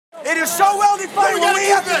It is so well defined. What we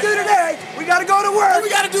have to do today, we got to go to work. We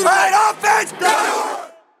got to do right, offense, go!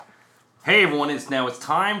 Hey everyone, it's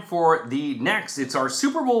time for it's our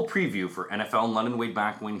Super Bowl preview for NFL in London. Wade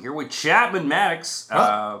Backwin here with Chapman Maddox.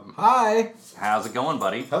 Hi. How's it going,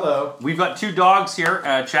 buddy? Hello. We've got two dogs here.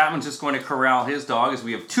 Chapman's just going to corral his dog as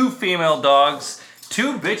we have two female dogs,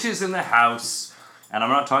 two bitches in the house. And I'm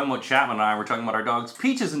not talking about Chapman and I, we're talking about our dogs,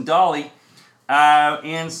 Peaches and Dolly.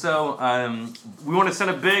 And so we want to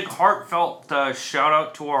send a big heartfelt shout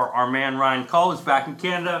out to our man Ryan Cull, who's back in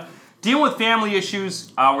Canada. Dealing with family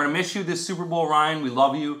issues. We're going to miss you this Super Bowl, Ryan. We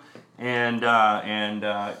love you. And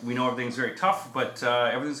we know everything's very tough, but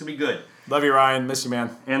everything's going to be good. Love you, Ryan. Miss you,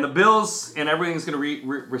 man. And the Bills and everything's going to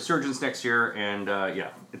resurgence next year. And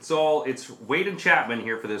it's Wade and Chapman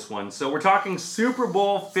here for this one. So we're talking Super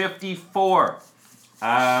Bowl 54.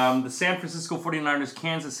 The San Francisco 49ers,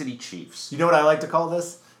 Kansas City Chiefs. You know what I like to call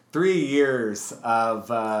this? 3 years of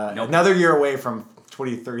another year away from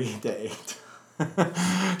 23 to 8.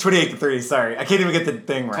 28 to 3, sorry. I can't even get the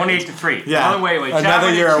thing right. 28 to 3. Yeah. Wait.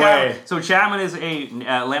 Another year away. So Chapman is a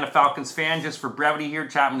Atlanta Falcons fan. Just for brevity here,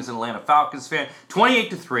 Chapman is an Atlanta Falcons fan. 28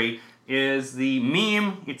 to 3 is the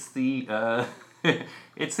meme. It's the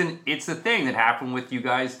it's the thing that happened with you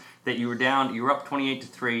guys that you were up 28 to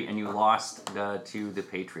 3 and you lost to the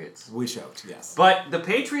Patriots. We choked, yes. But the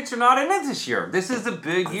Patriots are not in it this year. This is a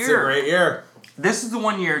big year. It's a great year. This is the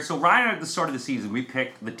 1 year. So Ryan, at the start of the season, we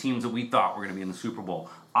picked the teams that we thought were going to be in the Super Bowl.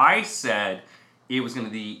 I said it was going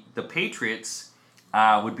to be the Patriots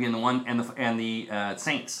would be in the one and the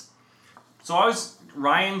Saints. So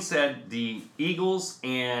Ryan said the Eagles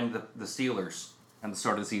and the Steelers at the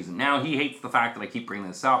start of the season. Now he hates the fact that I keep bringing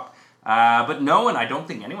this up. But I don't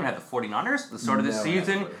think anyone had the 49ers at the start of the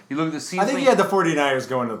season. You look at the season. I think he had the 49ers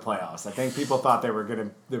going to the playoffs. I think people thought they were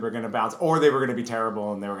gonna bounce, or they were gonna be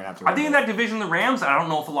terrible and they were gonna have to. I think in that division, the Rams. I don't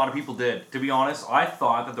know if a lot of people did. To be honest, I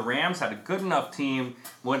thought that the Rams had a good enough team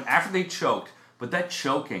after they choked. But that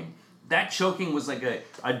choking was like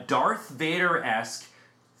a Darth Vader-esque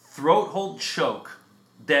throat hold choke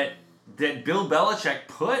that Bill Belichick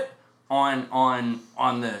put on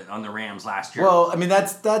the Rams last year. Well, I mean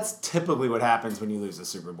that's typically what happens when you lose a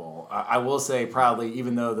Super Bowl. I will say proudly,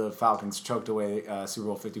 even though the Falcons choked away Super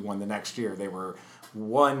Bowl 51 the next year, they were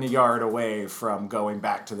 1 yard away from going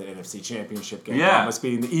back to the NFC Championship game. Yeah. Almost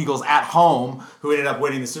beating the Eagles at home, who ended up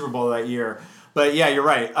winning the Super Bowl that year. But yeah, you're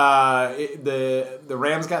right. The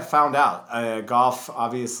Rams got found out. Goff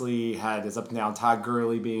obviously had his up and down. Todd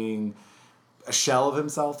Gurley being a shell of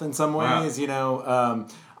himself in some ways. Wow. You know.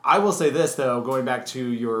 I will say this, though, going back to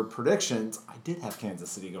your predictions, I did have Kansas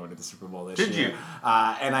City going to the Super Bowl this year. Did you?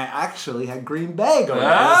 And I actually had Green Bay going to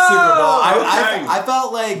the Super Bowl. Okay. I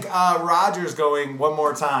felt like Rodgers going one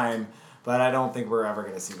more time, but I don't think we're ever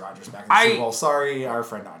going to see Rodgers back in the Super Bowl. Sorry, our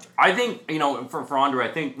friend Andre. I think, for Andre,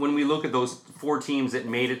 I think when we look at those 4 teams that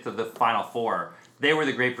made it to the Final Four, they were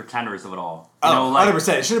the great pretenders of it all.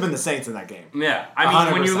 100%. It should have been the Saints in that game. Yeah. I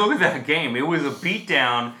mean, 100%. when you look at that game, it was a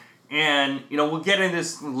beatdown. And, we'll get into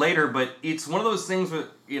this later, but it's one of those things where,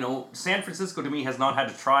 San Francisco to me has not had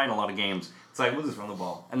to try in a lot of games. It's like, we'll just run the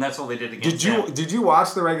ball. And that's all they did against them. Did you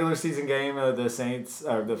watch the regular season game of the Saints,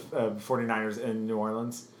 the 49ers in New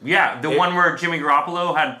Orleans? Yeah, the one where Jimmy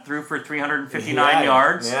Garoppolo threw for 359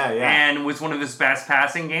 yards. Yeah. And was one of his best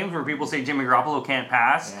passing games where people say Jimmy Garoppolo can't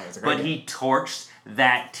pass. Yeah, it's a great game. He torched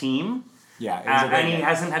that team. Yeah, it was a great and he game.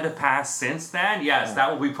 hasn't had to pass since then. Yes, that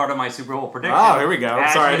will be part of my Super Bowl prediction. Oh, here we go.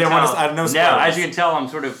 Sorry, I didn't want to. I had no spoilers. No, as you can tell,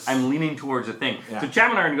 I'm leaning towards a thing. Yeah. So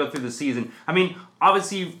Chapman and I are going to go through the season. I mean,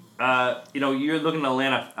 obviously, you're looking at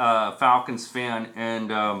Atlanta Falcons fan, and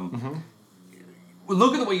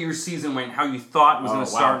look at the way your season went, how you thought it was going to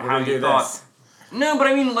start, how you thought. This. No, but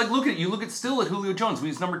I mean, look at still at Julio Jones,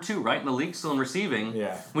 who's number 2, right, in the league, still in receiving.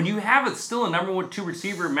 Yeah. When you have still a number 2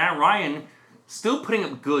 receiver, Matt Ryan, still putting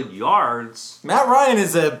up good yards. Matt Ryan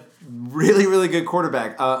is a really, really good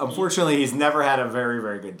quarterback. Unfortunately, he's never had a very,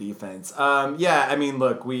 very good defense. I mean,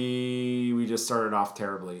 look, we just started off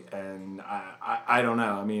terribly, and I don't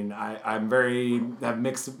know. I mean, I have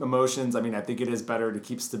mixed emotions. I mean, I think it is better to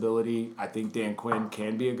keep stability. I think Dan Quinn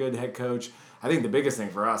can be a good head coach. I think the biggest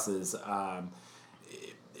thing for us is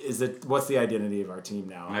what's the identity of our team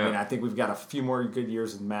now? Yeah. I mean, I think we've got a few more good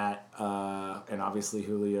years with Matt and obviously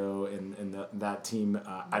Julio and that team.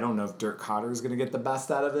 I don't know if Dirk Cotter is going to get the best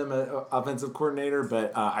out of him, offensive coordinator,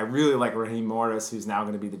 but I really like Raheem Morris, who's now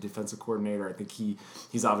going to be the defensive coordinator. I think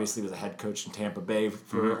he's obviously was a head coach in Tampa Bay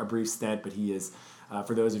for a brief stint, but he is.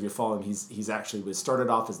 For those of you who follow him, he's actually started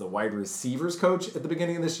off as the wide receivers coach at the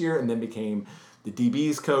beginning of this year, and then became the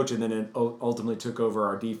DBs coach, and then ultimately took over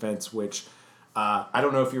our defense, which I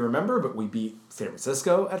don't know if you remember, but we beat San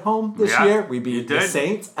Francisco at home this Yeah, year. We beat the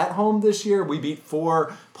Saints at home this year. We beat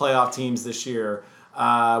 4 playoff teams this year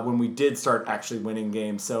when we did start actually winning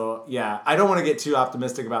games. So, yeah, I don't want to get too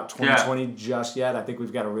optimistic about 2020 just yet. I think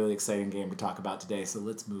we've got a really exciting game to talk about today, so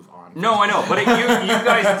let's move on. No, I know, but you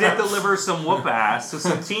guys did deliver some whoop ass to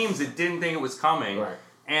some teams that didn't think it was coming. Right.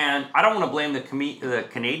 And I don't want to blame the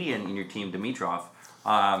Canadian in your team, Dimitrov.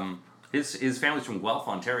 His family's from Guelph,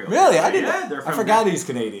 Ontario. Really? I didn't. Yeah, they're from I forgot he's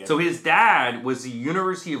Canadian. So his dad was the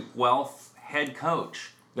University of Guelph head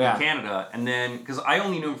coach in Canada, and then because I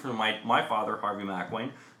only knew him from my father, Harvey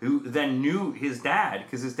McWayne, who then knew his dad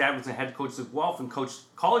because his dad was the head coach of Guelph and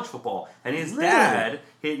coached college football, and his dad,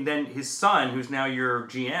 then his son, who's now your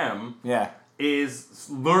GM, is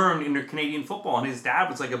learned into Canadian football, and his dad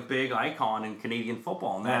was like a big icon in Canadian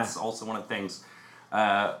football, and that's also one of the things.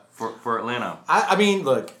 For Atlanta. I mean,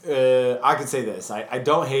 look, I could say this. I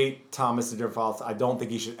don't hate Thomas Dimitrov. I don't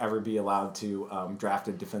think he should ever be allowed to draft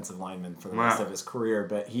a defensive lineman for the rest of his career.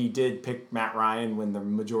 But he did pick Matt Ryan when the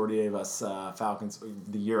majority of us Falcons,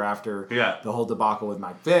 the year after the whole debacle with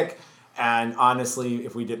Mike Vick. And honestly,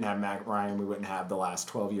 if we didn't have Matt Ryan, we wouldn't have the last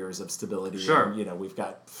 12 years of stability. Sure. And, we've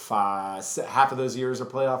got half of those years are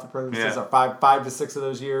playoff appearances, or 5 to 6 of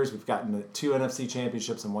those years. We've gotten 2 NFC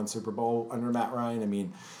championships and 1 Super Bowl under Matt Ryan. I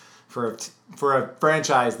mean, for a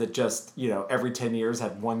franchise that just, every 10 years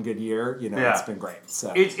had one good year, it's been great.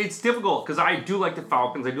 So it's difficult because I do like the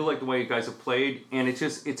Falcons. I do like the way you guys have played, and it's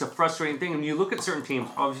a frustrating thing. And you look at certain teams,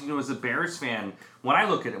 obviously, as a Bears fan, when I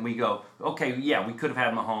look at it, we go, okay, yeah, we could have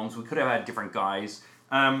had Mahomes, we could have had different guys,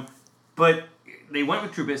 but they went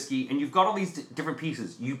with Trubisky, and you've got all these different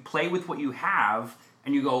pieces. You play with what you have,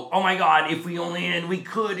 and you go, oh my God, if we we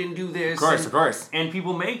could and do this. Of course. And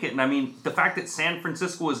people make it. And I mean, the fact that San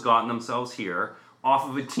Francisco has gotten themselves here off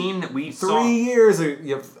of a team that we 3 saw. years,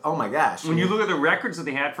 oh my gosh. When you look at the records that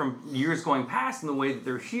they had from years going past and the way that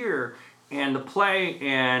they're here, and the play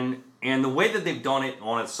and the way that they've done it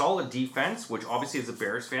on a solid defense, which obviously as a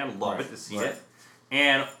Bears fan, love it to see it.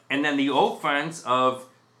 And then the offense of,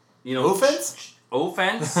 Offense,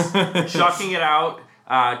 chucking it out.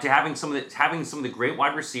 To having some of the great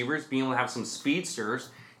wide receivers, being able to have some speedsters,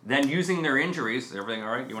 then using their injuries. Is everything all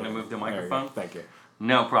right? You want to move the microphone? Thank you.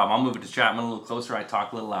 No problem. I'll move it to Chapman a little closer. I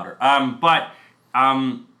talk a little louder.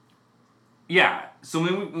 So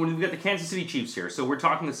when we've got the Kansas City Chiefs here, so we're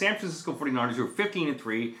talking the San Francisco 49ers who are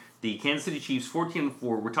 15-3, the Kansas City Chiefs 14-4.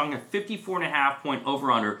 We're talking a 54.5-point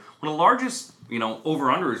over/under, one of the largest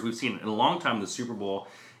over/unders we've seen in a long time in the Super Bowl,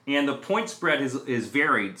 and the point spread is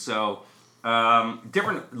varied. So.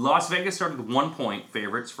 Different. Las Vegas started with 1 point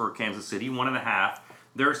favorites for Kansas City, 1.5.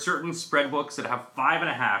 There are certain spread books that have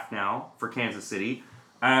 5.5 now for Kansas City.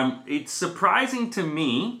 It's surprising to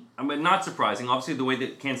me, but not surprising. Obviously, the way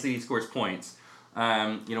that Kansas City scores points,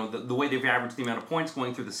 the way they've averaged the amount of points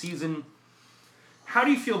going through the season. How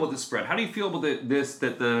do you feel about this spread? How do you feel about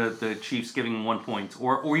the Chiefs giving 1 point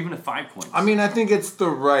or even 5 points? I mean, I think it's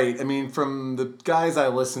from the guys I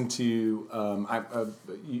listen to,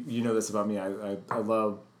 you know this about me. I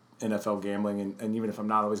love NFL gambling, and even if I'm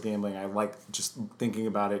not always gambling, I like just thinking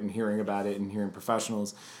about it and hearing about it and hearing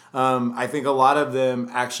professionals. I think a lot of them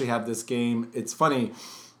actually have this game. It's funny,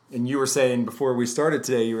 and you were saying before we started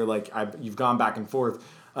today, you were like, you've gone back and forth.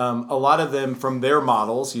 A lot of them from their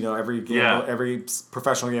models, every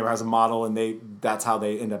professional gamer has a model, and that's how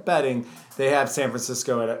they end up betting. They have San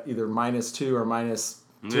Francisco at either -2 or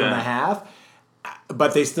 -2.5,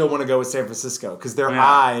 but they still want to go with San Francisco because their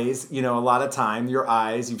eyes, a lot of time, your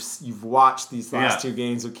eyes, you've watched these last 2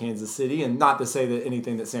 games with Kansas City, and not to say that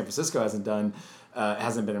anything that San Francisco hasn't done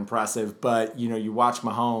hasn't been impressive, but you watch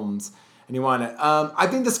Mahomes. And you want to. I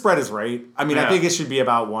think the spread is right. I mean, I think it should be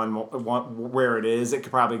about one where it is. It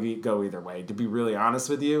could probably go either way. To be really honest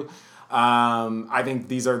with you, I think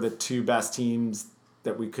these are the 2 best teams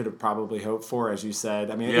that we could have probably hoped for, as you said.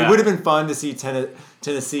 I mean, it would have been fun to see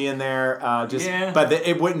Tennessee in there. But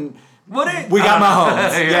it wouldn't. Would it? We got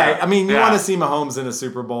Mahomes. I mean, you want to see Mahomes in a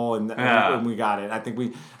Super Bowl, and we got it. I think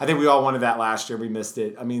we all wanted that last year. We missed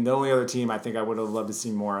it. I mean, the only other team I think I would have loved to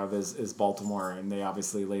see more of is Baltimore, and they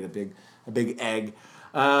obviously laid a big egg.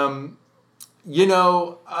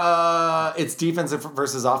 It's defense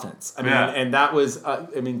versus offense. I mean, and that was.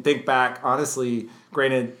 Think back. Honestly,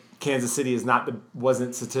 granted, Kansas City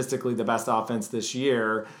wasn't statistically the best offense this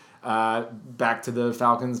year. Back to the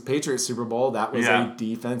Falcons-Patriots Super Bowl, that was a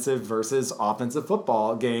defensive versus offensive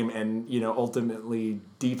football game, and ultimately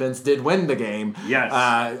defense did win the game. Yes.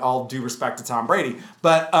 All due respect to Tom Brady,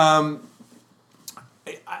 but I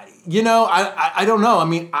don't know. I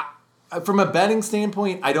mean, from a betting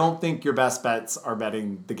standpoint, I don't think your best bets are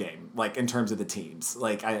betting the game, like in terms of the teams,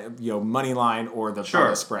 like money line or the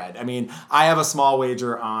spread. I mean, I have a small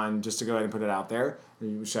wager on, just to go ahead and put it out there.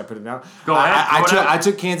 Should I put it out? Go ahead. I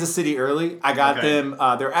took Kansas City early. I got them.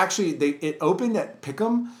 They're actually it opened at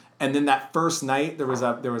Pick'em, and then that first night there was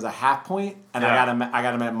a half point, and I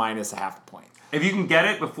got them at minus a half point. If you can get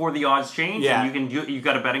it before the odds change, Yeah. and you've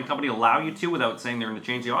got a betting company allow you to without saying they're going to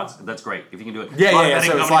change the odds, that's great. If you can do it. Yeah. Betting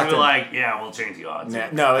So it's companies locked are in. like, yeah, we'll change the odds.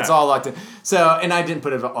 No, it's all locked in. So, and I didn't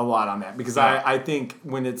put a lot on that because I think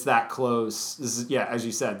when it's that close, this is as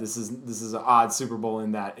you said, this is an odd Super Bowl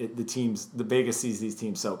in that the Vegas sees these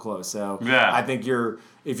teams so close. So I think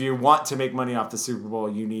if you want to make money off the Super Bowl,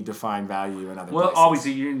 you need to find value in other places. Well,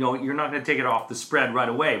 obviously, you're not going to take it off the spread right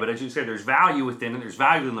away, but as you said, there's value within it. There's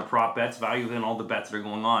value in the prop bets, value in all the bets that are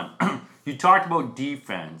going on. You talked about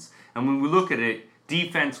defense, and when we look at it,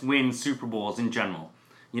 defense wins Super Bowls in general.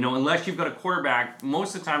 Unless you've got a quarterback,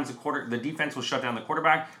 most of the times the defense will shut down the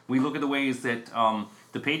quarterback. We look at the ways that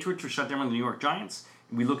the Patriots were shut down by the New York Giants.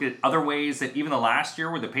 We look at other ways that even the last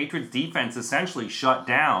year where the Patriots defense essentially shut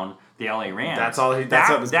down the LA Rams.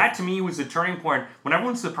 That to me was the turning point when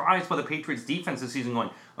everyone's surprised by the Patriots defense this season, going,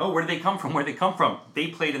 oh, where did they come from? Where did they come from? They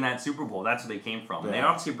played in that Super Bowl. That's where they came from. Yeah. They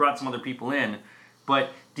obviously brought some other people in,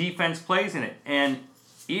 but defense plays in it. And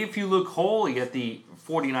if you look wholly at the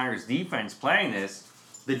 49ers defense playing this,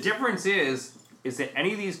 the difference is that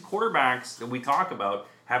any of these quarterbacks that we talk about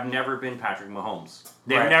have never been Patrick Mahomes.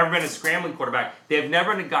 They've never been a scrambling quarterback. They've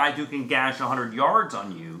never been a guy who can gash 100 yards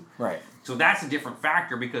on you. Right. So that's a different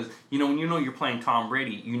factor because, when you're playing Tom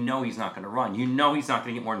Brady, he's not going to run. He's not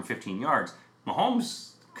going to get more than 15 yards.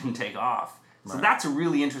 Mahomes can take off. So that's a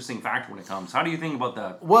really interesting factor when it comes. How do you think about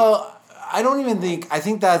that? Well, I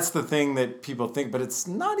think that's the thing that people think, but it's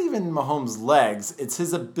not even Mahomes' legs. It's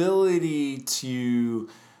his ability to,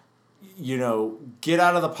 get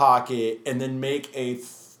out of the pocket and then make a,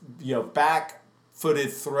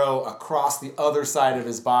 back-footed throw across the other side of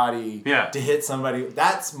his body to hit somebody.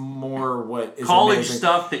 That's more what is college amazing.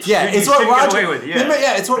 Stuff that it's what Rodgers, get away with.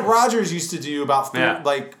 It's what Rodgers used to do about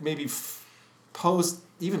maybe post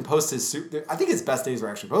his I think his best days were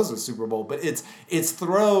actually post his Super Bowl, but it's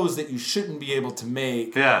throws that you shouldn't be able to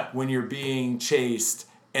make when you're being chased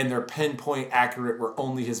and they're pinpoint accurate where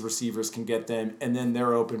only his receivers can get them, and then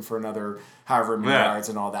they're open for another however many yards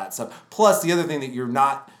and all that stuff. Plus the other thing that you're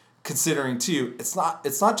not considering too, it's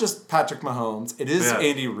not just Patrick Mahomes, it is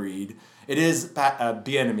Andy Reid, it is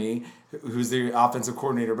Bieniemy, who's the offensive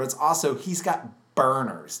coordinator, but it's also he's got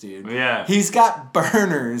burners, dude. Yeah. He's got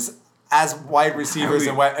burners as wide receivers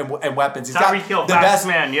and weapons. He's got Hill, the best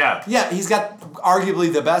man, Yeah, he's got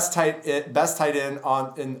arguably the best tight end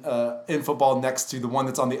in football next to the one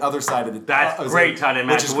that's on the other side of the. That's great tight end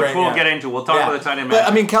match, which we'll get into. We'll talk about the tight end match.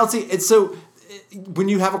 But I mean, Kelsey, it's so. When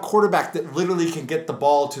you have a quarterback that literally can get the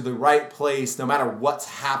ball to the right place no matter what's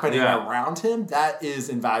happening around him, that is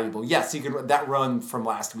invaluable. Yes, he could. That run from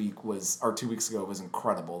last week 2 weeks ago was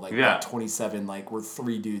incredible. That 27, where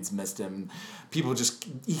 3 dudes missed him. People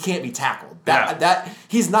he can't be tackled. That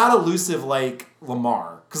he's not elusive like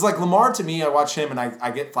Lamar. Because Lamar, to me, I watch him and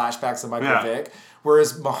I get flashbacks of Michael Vick.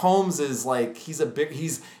 Whereas Mahomes is he's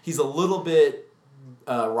a little bit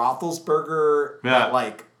Roethlisberger,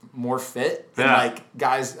 but more fit than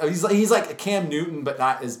guys. He's like a Cam Newton, but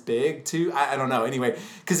not as big too. I don't know. Anyway,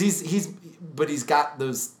 because he's got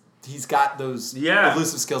those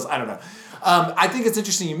elusive skills. I don't know. I think it's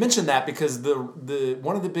interesting you mentioned that because the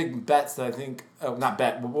one of the big bets that I think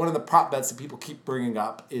one of the prop bets that people keep bringing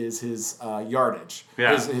up is his yardage,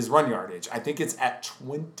 his run yardage. I think it's at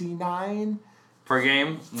 29 per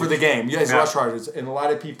game for the game. His rush yardage, and a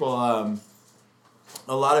lot of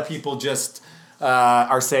people just.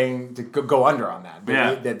 Are saying to go under on that.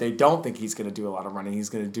 But that they don't think he's going to do a lot of running. He's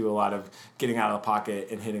going to do a lot of getting out of the pocket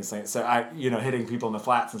and hitting things. So hitting people in the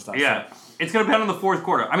flats and stuff. Yeah, so. It's going to depend on the fourth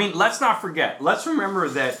quarter. I mean, let's not forget. Let's remember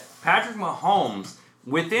that Patrick Mahomes,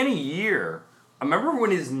 within a year, I remember when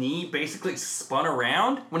his knee basically spun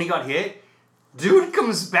around when he got hit. Dude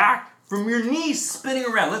comes back from your knee spinning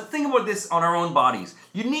around. Let's think about this on our own bodies.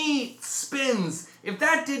 Your knee spins. If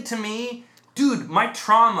that did to me. Dude, my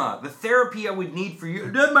trauma, the therapy I would need for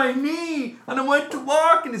you, did my knee, and I went to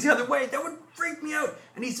walk, and it's the other way. That would freak me out.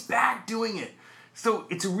 And he's back doing it. So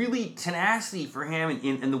it's really tenacity for him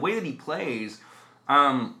in the way that he plays.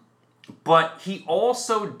 But he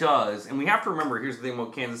also does, and we have to remember, here's the thing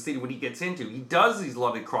about Kansas City, what he gets into. He does these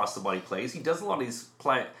lot of cross-the-body plays. He does a lot of these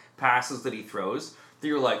passes that he throws that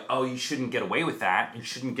you're like, oh, you shouldn't get away with that. You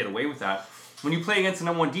shouldn't get away with that. When you play against the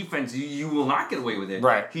number one defense, you will not get away with it.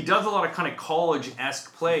 Right. He does a lot of kind of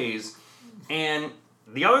college-esque plays, and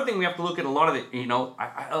the other thing we have to look at a lot of the,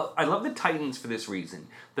 I love the Titans for this reason.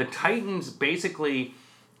 The Titans basically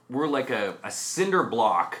were like a cinder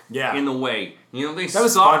block in the way. They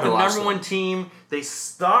stopped the number one team. They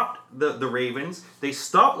stopped the Ravens. They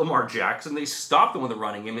stopped Lamar Jackson. They stopped them with the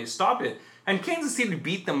running game. They stopped it. And Kansas City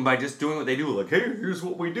beat them by just doing what they do. Like, hey, here's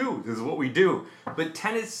what we do. This is what we do. But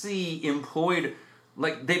Tennessee employed,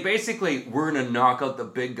 they basically were going to knock out the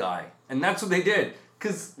big guy. And that's what they did.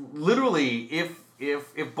 Because literally,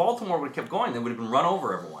 if Baltimore would have kept going, they would have been run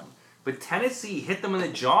over everyone. But Tennessee hit them in the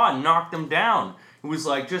jaw and knocked them down. It was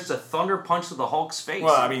like just a thunder punch to the Hulk's face.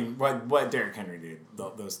 Well, I mean, what Derrick Henry did,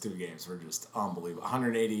 those 2 games were just unbelievable.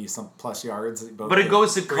 180 some plus yards. But it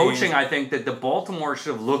goes to coaching, I think, that the Baltimore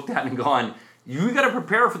should have looked at and gone, you got to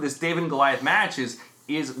prepare for this David and Goliath match is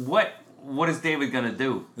what is David going to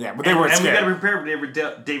do? Yeah, but they weren't scared. And we got to prepare for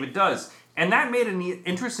whatever David does. And that made it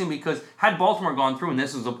interesting because had Baltimore gone through, and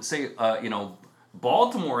this was,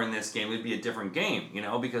 Baltimore in this game, it would be a different game,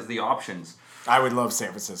 because the options. I would love San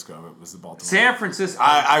Francisco if it was the Baltimore. San Francisco.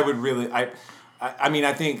 I would really.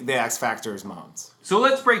 I think the X factor is Mahomes. So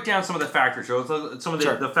let's break down some of the factors. Some of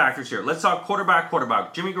the factors here. Let's talk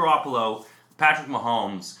quarterback. Jimmy Garoppolo, Patrick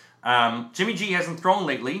Mahomes. Jimmy G hasn't thrown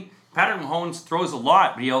lately. Patrick Mahomes throws a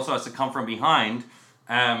lot, but he also has to come from behind.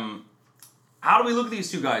 How do we look at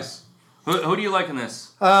these two guys? Who do you like in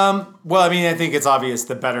this? Well, I mean, I think it's obvious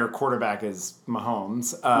the better quarterback is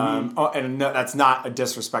Mahomes. And no, that's not a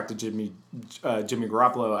disrespect to Jimmy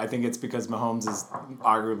Garoppolo. I think it's because Mahomes is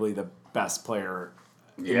arguably the best player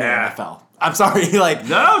in the NFL. I'm sorry, he's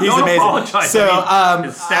don't amazing. Apologize. So,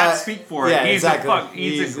 his stats speak for it. Yeah, He's exactly.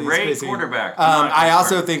 He's a great quarterback. I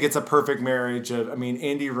also think it's a perfect marriage of. I mean,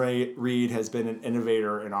 Andy Reid has been an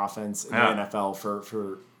innovator in offense in the NFL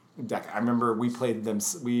for. I remember we played them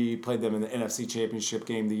in the NFC Championship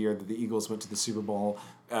game the year that the Eagles went to the Super Bowl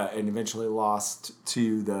and eventually lost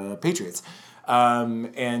to the Patriots.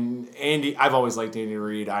 And Andy, I've always liked Andy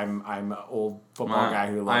Reid. I'm an old football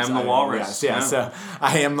guy who loves. I am the Walrus. So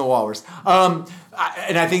I am the Walrus. And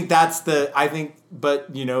I think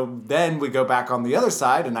but then we go back on the other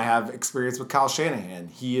side, and I have experience with Kyle Shanahan.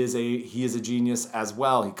 He is a genius as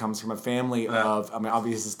well. He comes from a family of. I mean,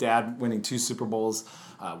 obviously his dad winning 2 Super Bowls.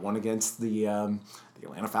 One against the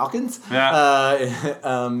Atlanta Falcons. Yeah.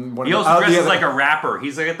 He also dresses like a rapper.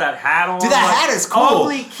 He's got that hat on. Dude, that hat is cool.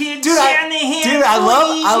 Ugly kid Shanahan.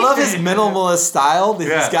 I love his minimalist style.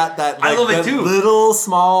 He's got that. I love it too. Little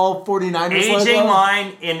small 49ers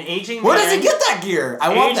AJ Where does he get that gear?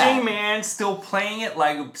 I want that. AJ Man still playing it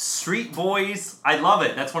like Street Boys. I love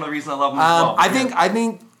it. That's one of the reasons I love him as well.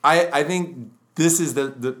 I think this is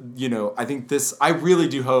I think this. I really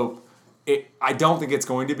do hope. I don't think it's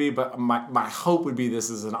going to be, but my hope would be this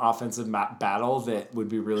is an offensive battle that would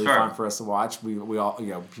be really fun for us to watch. We all,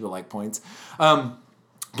 people like points.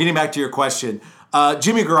 Getting back to your question,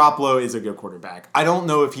 Jimmy Garoppolo is a good quarterback. I don't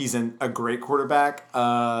know if he's a great quarterback.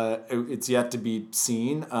 It's yet to be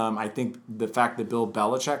seen. I think the fact that Bill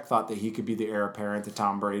Belichick thought that he could be the heir apparent to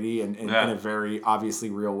Tom Brady in a very obviously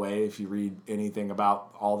real way, if you read anything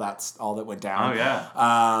about all that went down. Oh, yeah.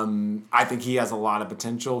 I think he has a lot of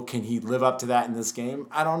potential. Can he live up to that in this game?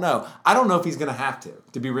 I don't know. I don't know if he's going to have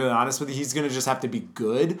to be really honest with you. He's going to just have to be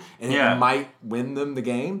good, and it might win them the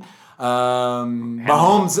game.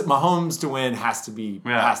 Mahomes to win has to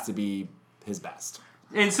be his best.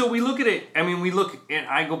 And so we look at it. I mean, and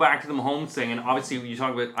I go back to the Mahomes thing, and obviously you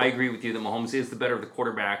talk about. I agree with you that Mahomes is the better of the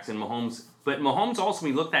quarterbacks, and But Mahomes also,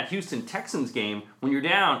 when you look at that Houston Texans game, when you're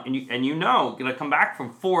down and gonna come back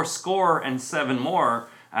from 4 score and 7 more.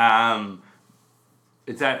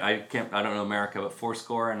 It's that I don't know America, but 4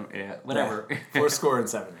 score and whatever. 4 score and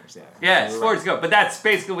 7 years. Yeah, scores go. But that's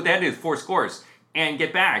basically what they had to do is 4 scores and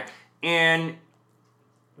get back. And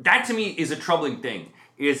that to me is a troubling thing.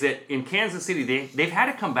 Is that in Kansas City they've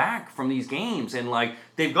had to come back from these games and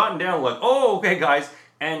they've gotten down oh okay guys,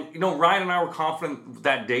 and Ryan and I were confident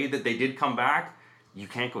that day that they did come back. You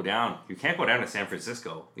can't go down. You can't go down to San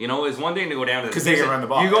Francisco. It's one thing to go down to because they can run the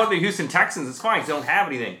ball. You go to the Houston Texans, it's fine. They don't have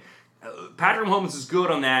anything. Patrick Mahomes is good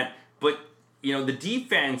on that, but the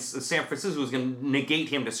defense of San Francisco is going to negate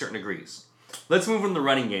him to certain degrees. Let's move on to the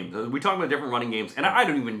running games. We talk about different running games, and I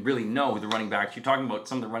don't even really know who the running backs. You're talking about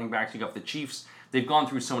some of the running backs. You got the Chiefs. They've gone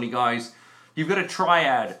through so many guys. You've got a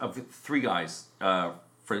triad of 3 guys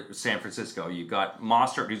for San Francisco. You've got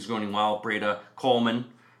Mostert, who's going well, Breida, Coleman.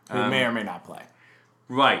 Who may or may not play.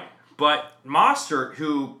 Right. But Mostert,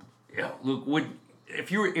 who, would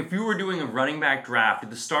if you were doing a running back draft at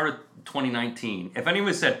the start of 2019, if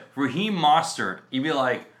anyone said Raheem Mostert, you'd be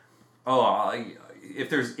like, oh,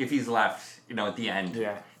 if he's left, at the end.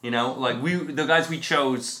 Yeah. The guys we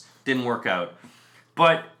chose didn't work out.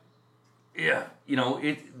 But yeah,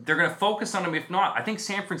 they're going to focus on him. If not, I think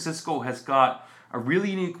San Francisco has got a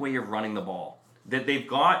really unique way of running the ball. That they've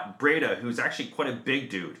got Breda, who's actually quite a big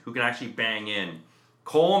dude, who can actually bang in.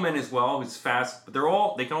 Coleman as well, who's fast, but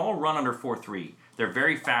they can all run under 4.3. They're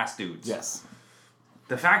very fast dudes. Yes.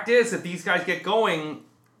 The fact is, if these guys get going,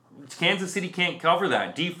 Kansas City can't cover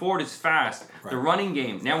that. D Ford is fast. Right. The running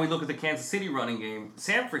game. Now we look at the Kansas City running game.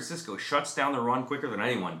 San Francisco shuts down the run quicker than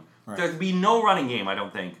anyone. Right. There'd be no running game, I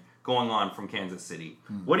don't think, going on from Kansas City.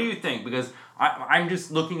 What do you think? Because I'm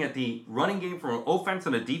just looking at the running game from an offense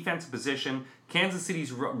and a defensive position. Kansas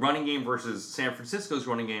City's running game versus San Francisco's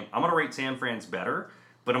running game. I'm going to rate San Fran's better,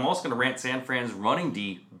 but I'm also going to rate San Fran's running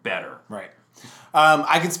D better. Right.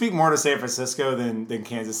 I can speak more to San Francisco than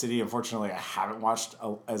Kansas City. Unfortunately, I haven't watched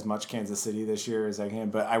as much Kansas City this year as I can.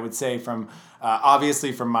 But I would say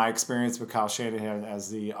obviously from my experience with Kyle Shanahan as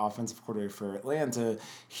the offensive coordinator for Atlanta,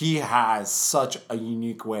 he has such a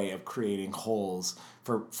unique way of creating holes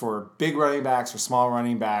for big running backs, for small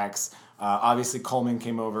running backs. Obviously, Coleman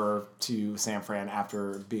came over to San Fran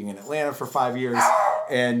after being in Atlanta for 5 years.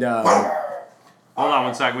 And... hold on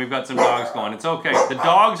one second. We've got some dogs going. It's okay. The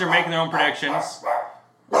dogs are making their own predictions.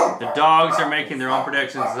 The dogs are making their own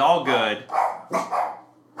predictions. It's all good.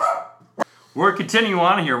 We're continuing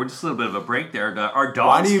on here with just a little bit of a break there. Our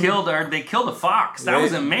dogs killed a fox. That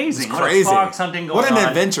was amazing. It's crazy. What fox hunting going on. What an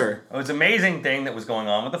adventure. It was an amazing thing that was going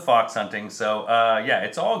on with the fox hunting. So, yeah,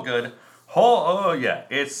 it's all good.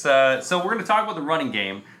 It's so we're going to talk about the running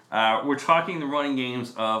game. We're talking the running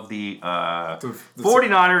games of the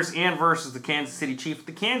 49ers and versus the Kansas City Chiefs.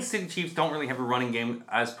 The Kansas City Chiefs don't really have a running game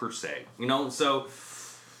as per se. So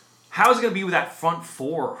how's it going to be with that front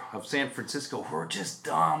four of San Francisco who are just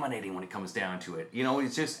dominating when it comes down to it?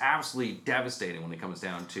 It's just absolutely devastating when it comes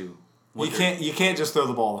down to you can't just throw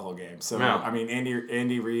the ball the whole game. So, no. I mean,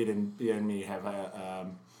 Andy Reid and me have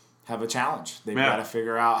a challenge. They've got to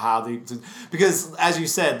figure out how because as you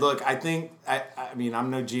said, look, I think I mean I'm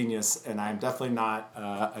no genius and I'm definitely not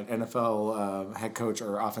an NFL head coach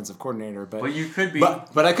or offensive coordinator, but you could be.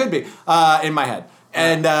 But I could be in my head.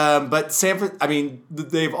 And but Sanford, I mean,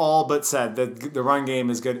 they've all but said that the run game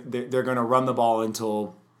is good. They're going to run the ball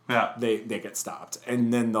until they get stopped,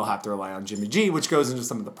 and then they'll have to rely on Jimmy G, which goes into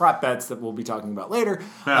some of the prop bets that we'll be talking about later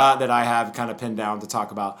that I have kind of pinned down to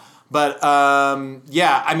talk about. But,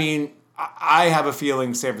 I mean, I have a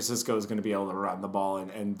feeling San Francisco is going to be able to run the ball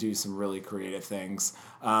and do some really creative things.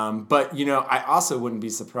 But, I also wouldn't be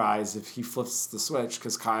surprised if he flips the switch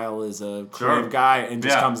because Kyle is a creative guy and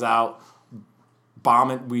just comes out,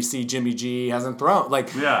 bombing. We see Jimmy G hasn't thrown.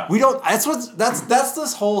 We don't. That's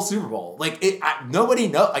this whole Super Bowl. Nobody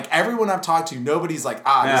knows. Everyone I've talked to, nobody's like,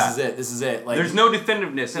 this is it. There's no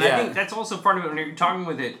definitiveness. And I think that's also part of it when you're talking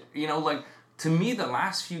with it, to me, the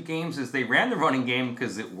last few games is they ran the running game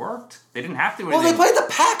because it worked. They didn't have to do anything. Well, they played the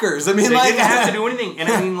Packers. I mean, they didn't have to do anything. And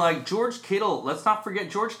I mean, George Kittle, let's not forget,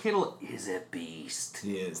 George Kittle is a beast.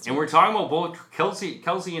 He is. And we're talking about both Kelsey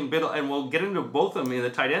and Biddle, and we'll get into both of them in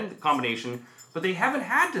the tight end combination, but they haven't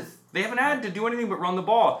had to do anything but run the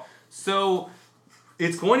ball. So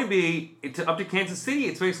it's going to be up to Kansas City.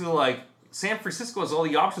 It's basically like San Francisco has all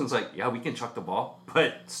the options, we can chuck the ball,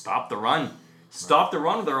 but stop the run. Stop the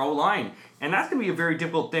run with our O-line. And that's going to be a very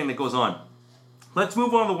difficult thing that goes on. Let's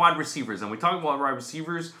move on to the wide receivers. And we talk about wide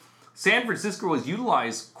receivers. San Francisco has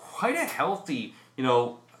utilized quite a healthy,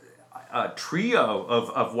 trio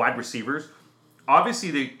of wide receivers. Obviously,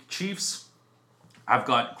 the Chiefs have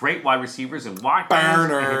got great wide receivers and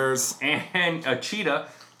Burners and Cheetah.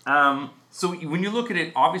 So when you look at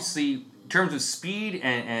it, obviously, in terms of speed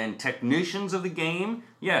and technicians of the game,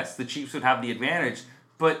 yes, the Chiefs would have the advantage.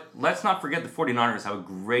 But let's not forget the 49ers have a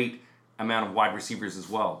great amount of wide receivers as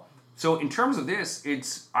well. So in terms of this,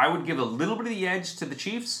 I would give a little bit of the edge to the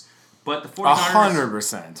Chiefs, but the 49ers...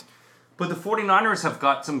 100%. But the 49ers have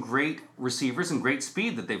got some great receivers and great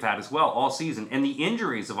speed that they've had as well all season. And the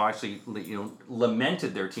injuries have actually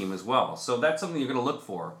lamented their team as well. So that's something you're going to look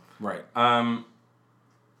for. Right.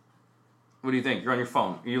 What do you think? You're on your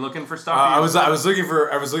phone. Are you looking for stuff? I was looking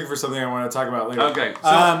for something I want to talk about later. Okay. So,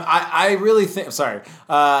 I really think. Sorry.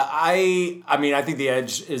 I think the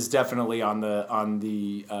edge is definitely on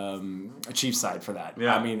the Chiefs side for that.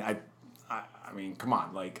 Yeah. I mean, come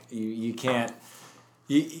on. You can't.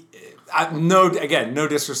 No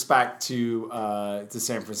disrespect to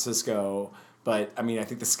San Francisco, but I mean, I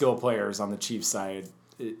think the skill players on the Chiefs side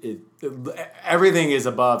everything is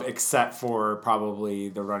above except for probably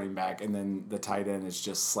the running back, and then the tight end is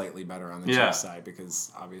just slightly better on the Chiefs side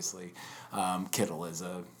because obviously Kittle is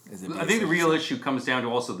a. I think the real issue comes down to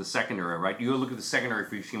also the secondary, right? You look at the secondary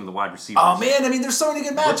for each team and the wide receivers. Oh man, I mean, there's so many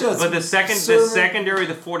good matchups. But the secondary of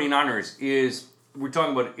the 49ers is, we're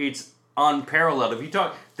talking about, it's unparalleled. If you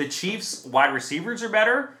talk, the Chiefs wide receivers are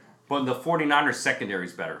better, but the 49ers secondary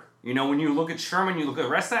is better. You know, when you look at Sherman, you look at the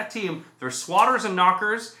rest of that team, they're swatters and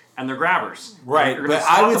knockers, and they're grabbers. Right, but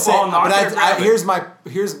I would say,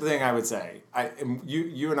 here's the thing I would say.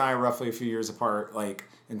 You and I are roughly a few years apart, like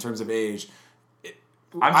in terms of age.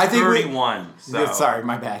 I'm 31. Sorry,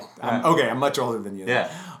 my bad. I'm much older than you.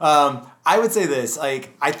 Yeah. I would say this.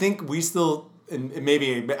 Like, I think we still, and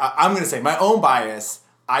maybe I'm going to say my own bias.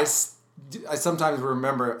 I sometimes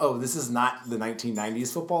remember, this is not the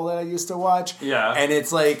 1990s football that I used to watch. Yeah. And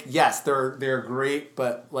it's like, yes, they're great,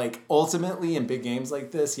 but like ultimately in big games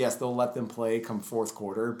like this, yes, they'll let them play come fourth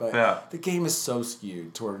quarter, but the game is so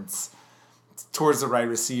skewed towards the right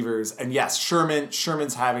receivers. And yes,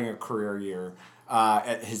 Sherman's having a career year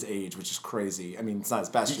at his age, which is crazy. I mean, it's not his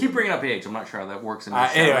best. You keep bringing up age. I'm not sure how that works in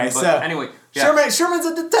this anyway, Sherman's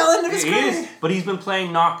at the tail end of his career. He is, but he's been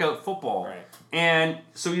playing knockout football. Right. And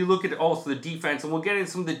so you look at also the defense, and we'll get into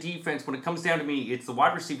some of the defense. When it comes down to me, it's the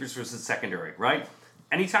wide receivers versus secondary, right?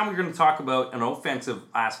 Anytime we're going to talk about an offensive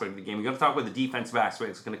aspect of the game, we're going to talk about the defensive aspect.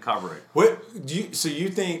 It's going to cover it. So you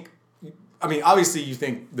think? I mean, obviously, you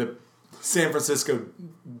think the San Francisco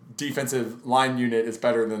defensive line unit is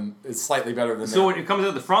slightly better than. So when it comes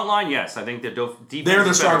to the front line, yes, I think the defense. They're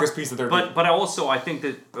the strongest piece of their. But also, I think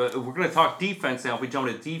that we're going to talk defense now. If we jump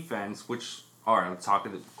to defense, which all right, I'm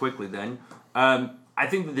talking quickly then. I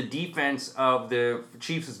think that the defense of the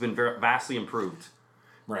Chiefs has been vastly improved.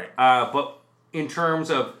 Right. But in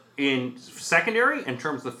terms of secondary, in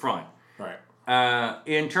terms of the front. Right.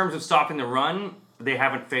 In terms of stopping the run, they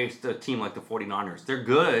haven't faced a team like the 49ers. They're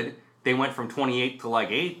good. They went from 28th to like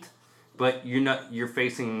 8th, but you're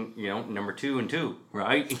facing, number 2 and 2,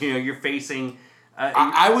 right? You're facing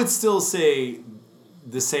I would still say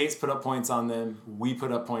the Saints put up points on them. We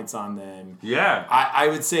put up points on them. Yeah. I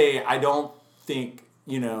would say I don't think,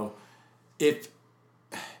 if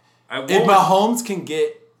Mahomes can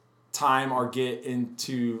get time or get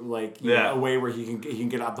into a way where he can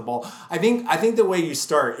get out the ball. I think the way you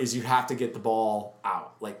start is you have to get the ball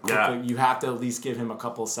out quickly. Yeah. You have to at least give him a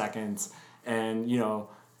couple of seconds, and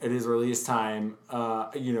at his release time,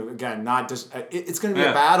 again, not just it's going to be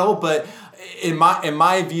a battle, but in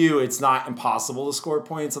my view, it's not impossible to score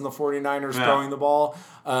points on the 49ers throwing the ball.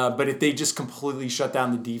 But if they just completely shut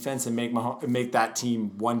down the defense and make that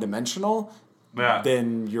team one dimensional. Yeah.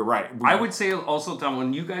 Then you're right. I would say also, Tom,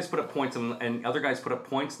 when you guys put up points and other guys put up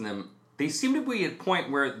points in them, they seem to be at a point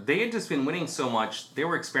where they had just been winning so much, they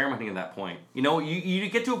were experimenting at that point. You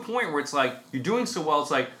get to a point where it's like, you're doing so well,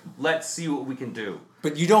 it's like, let's see what we can do.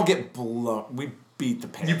 But you don't get blown. We beat the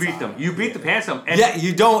pants. You beat them. You beat the pants on them. And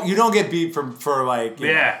you don't get beat for like.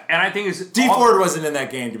 And I think it's D Ford wasn't in that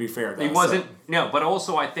game, to be fair. Though, he wasn't. So. No, but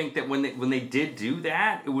also I think that when they did do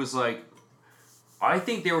that, it was like, I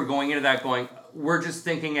think they were going into that going, we're just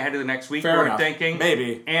thinking ahead of the next week. Fair enough. Thinking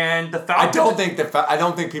maybe. And the Falcons. I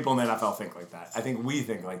don't think people in the NFL think like that. I think we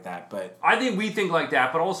think like that, but I think we think like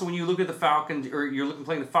that. But also, when you look at the Falcons, or you're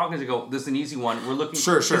playing the Falcons, you go, "This is an easy one." We're looking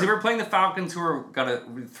sure. Because if you're playing the Falcons, who got a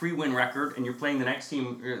 3-win record, and you're playing the next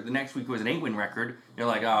team, the next week who has an 8-win record, you're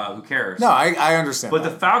like, who cares? No, I understand. But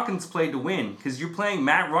the Falcons played to win because you're playing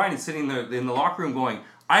Matt Ryan is sitting in the locker room going,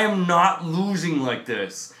 "I am not losing like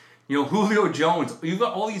this." Julio Jones, you've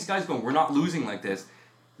got all these guys going, "We're not losing like this."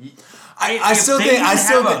 I still think a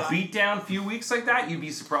beatdown few weeks like that, you'd be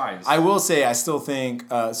surprised. I will say I still think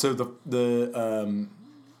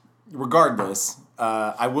regardless,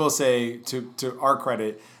 I will say to our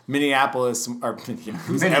credit, Minneapolis or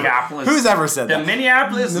who's ever said that?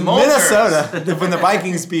 Minnesota when the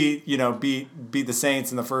Vikings beat the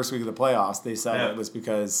Saints in the first week of the playoffs, they said it was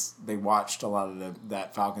because they watched a lot of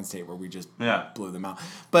that Falcons tape where we just blew them out.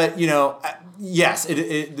 But yes, it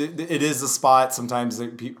is a spot. Sometimes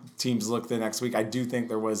teams look the next week. I do think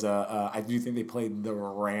there was I do think they played the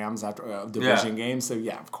Rams after a division game. So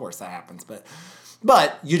yeah, of course that happens,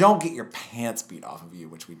 But you don't get your pants beat off of you,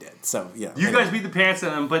 which we did. So, yeah. You guys beat the pants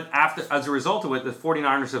on them, but as a result of it, the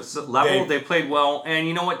 49ers have leveled. They played well. And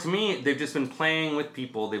you know what? To me, they've just been playing with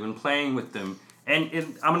people. They've been playing with them. And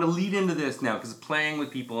I'm going to lead into this now because playing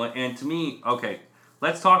with people. And to me, okay,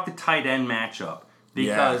 let's talk the tight end matchup.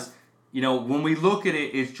 Because, when we look at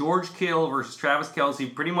it, it's George Kittle versus Travis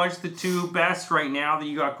Kelce. Pretty much the two best right now that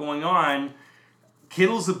you got going on.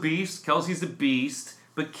 Kittle's a beast. Kelce's a beast.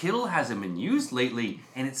 But Kittle hasn't been used lately,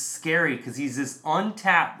 and it's scary because he's this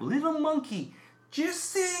untapped little monkey just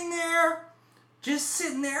sitting there,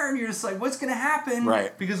 and you're just like, what's going to happen?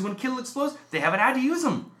 Right. Because when Kittle explodes, they haven't had to use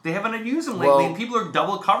him. Lately, and people are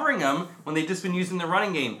double covering him when they've just been using the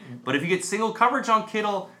running game. But if you get single coverage on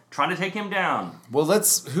Kittle, trying to take him down. Well,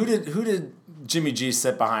 who did Jimmy G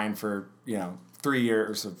sit behind for 3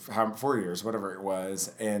 years of 4 years, whatever it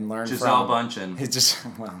was, and learn Gisele from Bündchen. He just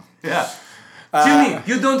Yeah. Jimmy,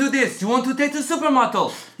 you don't do this. You want to take the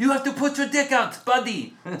supermodel. You have to put your dick out,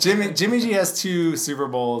 buddy. Jimmy G has 2 Super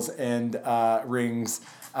Bowls and rings,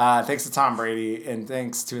 thanks to Tom Brady and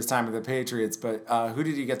thanks to his time with the Patriots. But who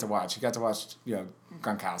did he get to watch? He got to watch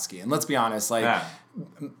Gronkowski. And let's be honest,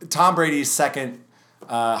 Tom Brady's second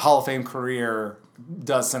Hall of Fame career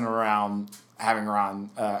does center around having Ron.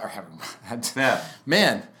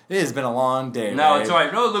 Man. It has been a long day. No, it's all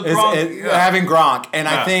right. No, look, Gronk. Having Gronk. And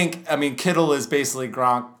I think, Kittle is basically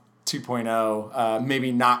Gronk 2.0.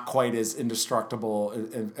 Maybe not quite as indestructible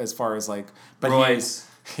as far as but Royce.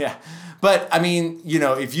 Yeah. But,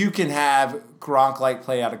 if you can have Gronk-like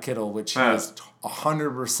play out of Kittle, which he is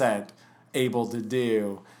 100% able to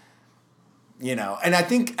do, and I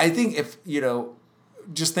think if,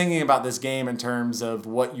 just thinking about this game in terms of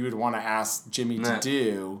what you would want to ask Jimmy to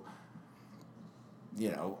do,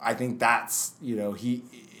 I think that's,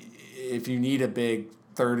 if you need a big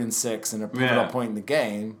 3rd and 6 and a pivotal point in the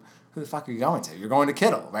game, who the fuck are you going to? You're going to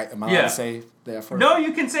Kittle, right? Am I allowed to say the F word? No,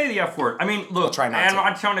 you can say the F word. Look, I'll try not I'm to.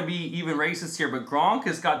 not trying to be even racist here, but Gronk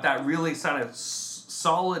has got that really kind of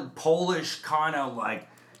solid Polish kind of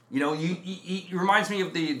he reminds me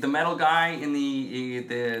of the metal guy in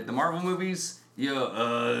the Marvel movies. The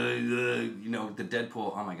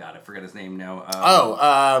Deadpool. Oh my God, I forgot his name now.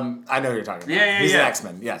 I know who you're talking about. Yeah, He's an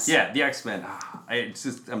X-Men. Yes. Yeah, the X-Men. It's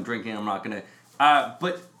just I'm drinking. I'm not gonna.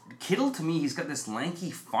 But Kittle, to me, he's got this lanky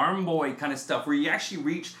farm boy kind of stuff where you actually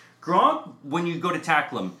reach Gronk when you go to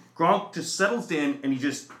tackle him. Gronk just settles in and he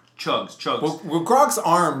just chugs. Well, Gronk's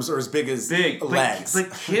arms are as big as legs.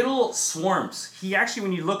 But Kittle swarms. He actually,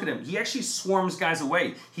 when you look at him, he actually swarms guys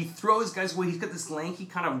away. He throws guys away. He's got this lanky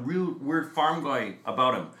kind of real weird farm guy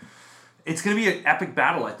about him. It's going to be an epic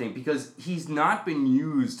battle, I think, because he's not been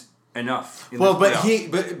used enough. But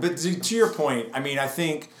to your point, I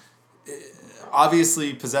think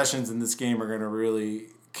obviously possessions in this game are going to really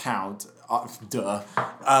count. Duh.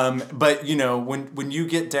 But when you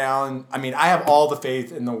get down, I have all the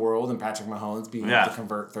faith in the world in Patrick Mahomes being able to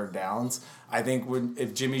convert 3rd downs. I think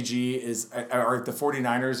if Jimmy G or if the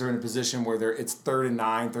 49ers are in a position where it's 3rd and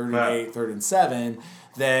 9, 3rd and 8, 3rd and 7,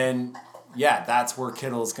 then that's where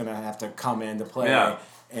Kittle's going to have to come into play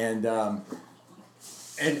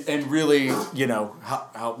and really,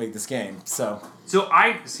 help make this game. So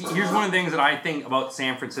here's one of the things that I think about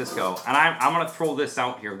San Francisco, and I'm going to throw this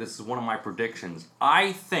out here. This is one of my predictions.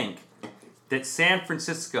 I think that San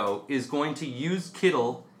Francisco is going to use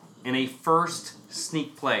Kittle in a first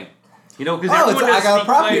sneak play. Because everyone does sneak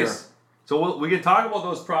plays. Here. So we can talk about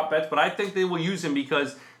those prop bets, but I think they will use him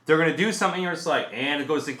because they're going to do something where it's and it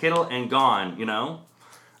goes to Kittle and gone,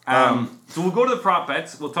 So we'll go to the prop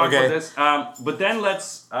bets. We'll talk about this. But then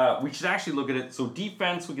we should actually look at it. So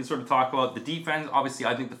defense, we can sort of talk about the defense. Obviously,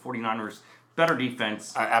 I think the 49ers, better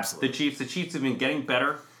defense. Absolutely. The Chiefs have been getting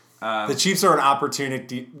better. The Chiefs are an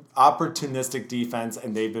opportunistic defense,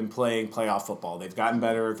 and they've been playing playoff football. They've gotten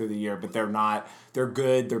better through the year, but they're not. They're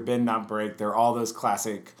good. They're bend, not break. They're all those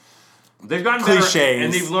classic They've gotten cliches. Better,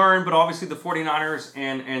 and they've learned, but obviously the 49ers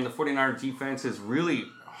and the 49ers defense has really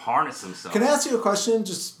harnessed themselves. Can I ask you a question?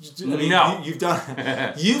 No. You've done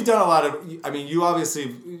a lot of. You obviously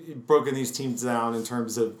broken these teams down in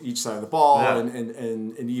terms of each side of the ball,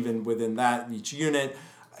 and even within that each unit.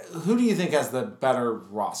 Who do you think has the better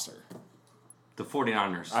roster? The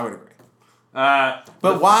 49ers. I would agree.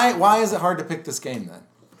 But why is it hard to pick this game then?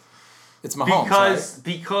 It's Mahomes,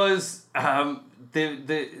 because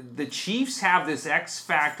the Chiefs have this X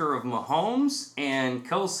factor of Mahomes and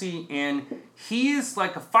Kelsey, and he is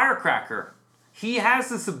like a firecracker. He has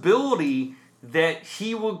this ability that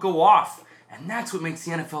he will go off, and that's what makes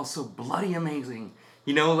the NFL so bloody amazing.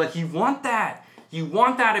 You want that. You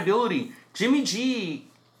want that ability. Jimmy G,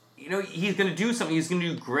 he's going to do something. He's going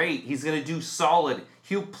to do great. He's going to do solid.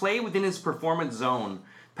 He'll play within his performance zone.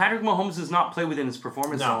 Patrick Mahomes does not play within his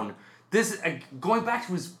performance zone. This going back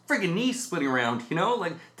to his friggin' knee splitting around,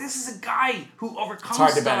 this is a guy who overcomes stuff.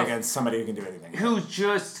 It's hard to bet against somebody who can do anything. Who's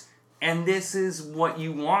just, and this is what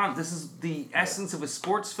you want. This is the essence of a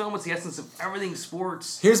sports film. It's the essence of everything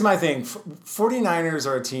sports. Here's my thing. 49ers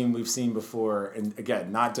are a team we've seen before, and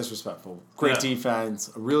again, not disrespectful. Great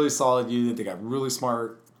defense, a really solid unit. They got really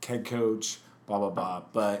smart head coach, blah, blah, blah.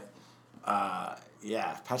 But,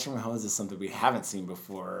 yeah, Patrick Mahomes is something we haven't seen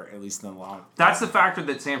before, at least in a long time. That's the factor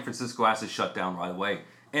that San Francisco has to shut down right away.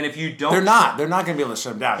 And if you don't... They're not going to be able to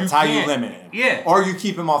shut him down. It's how you limit him. Yeah. Or you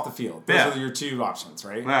keep him off the field. Those are your two options,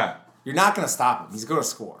 right? Yeah. You're not going to stop him. He's going to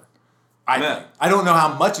score. I think. I don't know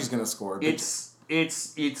how much he's going to score. But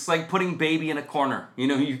It's like putting baby in a corner.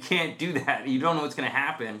 You can't do that. You don't know what's going to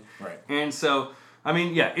happen. Right. And so, I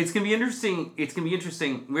mean, yeah, it's going to be interesting. It's going to be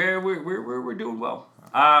interesting. We're doing well.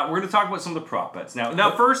 We're going to talk about some of the prop bets.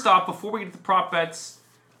 Now, first off, before we get to the prop bets,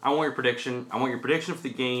 I want your prediction. I want your prediction for the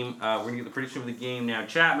game. We're going to get the prediction for the game now.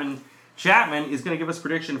 Chapman is going to give us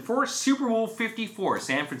prediction for Super Bowl 54,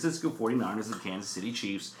 San Francisco 49ers and Kansas City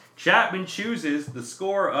Chiefs. Chapman chooses the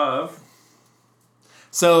score of...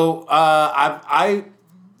 So, I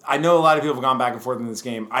know a lot of people have gone back and forth in this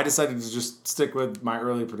game. I decided to just stick with my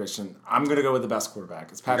early prediction. I'm going to go with the best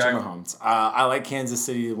quarterback. It's Patrick Mahomes. I like Kansas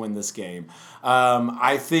City to win this game.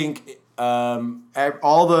 I think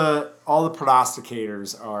all the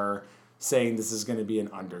prognosticators are saying this is going to be an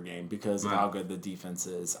under game because of how good the defense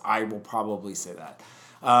is. I will probably say that.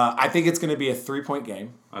 I think it's going to be a 3-point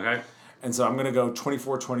game. Okay. And so I'm going to go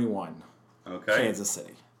 24-21. Okay. Kansas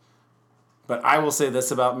City. But I will say this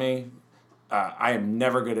about me. I am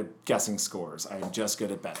never good at guessing scores. I am just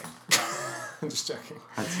good at betting. I'm just joking.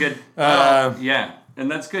 That's good. Yeah,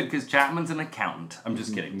 and that's good because Chapman's an accountant. I'm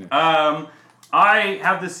just kidding. I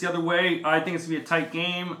have this the other way. I think it's going to be a tight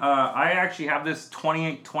game. I actually have this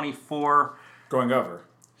 28-24. Going over.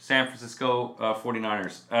 San Francisco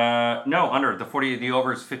 49ers. No, under. The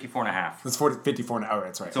over is 54.5. It's 54 now. Oh,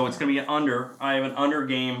 that's right. So it's going to be an under. I have an under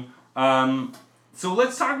game. So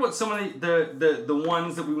let's talk about some of the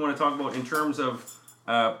ones that we want to talk about in terms of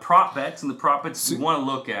prop bets and the prop bets we want to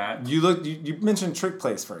look at. You mentioned trick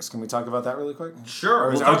plays first. Can we talk about that really quick?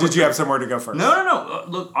 Sure. Or did you have somewhere to go first? No.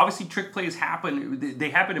 Look, obviously trick plays happen. They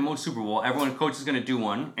happen in most Super Bowl. Everyone coach is going to do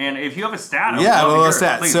one. And if you have a stat, a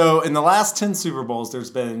stat. So in the last 10 Super Bowls,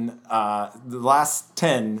 there's been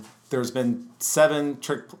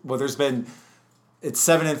it's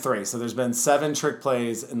 7-3, so there's been 7 trick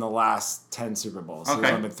plays in the last 10 Super Bowls. So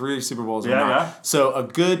there's only been 3 Super Bowls. Yeah. So a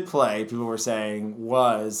good play, people were saying,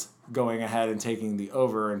 was going ahead and taking the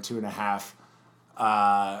over and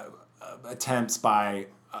 2.5 attempts by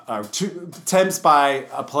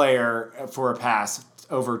a player for a pass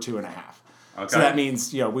over 2.5. Okay. So that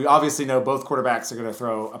means we obviously know both quarterbacks are going to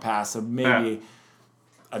throw a pass, so maybe.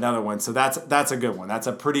 Another one, so that's a good one. That's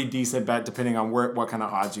a pretty decent bet, depending on what kind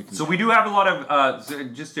of odds you can. So we do have a lot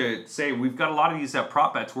of. Just to say, we've got a lot of these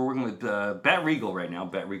prop bets. We're working with Bet Regal right now.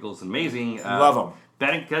 Bet Regal is amazing. Love them.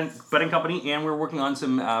 Betting company, and we're working on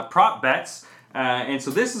some prop bets. And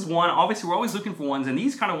so this is one. Obviously, we're always looking for ones, and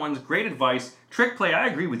these kind of ones. Great advice. Trick play. I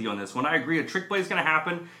agree with you on this one. I agree. A trick play is going to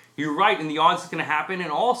happen. You're right, and the odds is going to happen,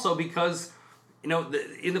 and also because in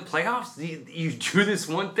the playoffs, you do this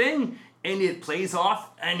one thing. And it plays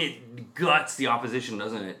off, and it guts the opposition,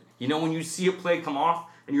 doesn't it? When you see a play come off,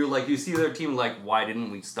 and you see the other team like, why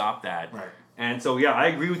didn't we stop that? Right. And so, yeah, I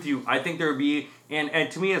agree with you. I think there would be,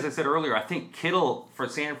 and to me, as I said earlier, I think Kittle for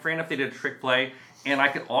San Fran, if they did a trick play, and I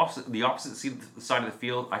could the opposite side of the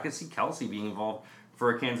field, I could see Kelsey being involved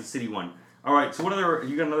for a Kansas City one. All right, so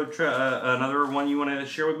you got another one you want to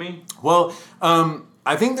share with me? Well,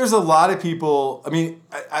 I think there's a lot of people. I mean,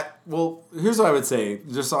 here's what I would say,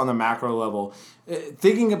 just on the macro level.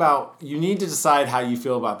 Thinking about, you need to decide how you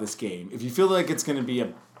feel about this game. If you feel like it's going to be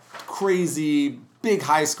a crazy, big,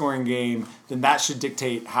 high-scoring game, then that should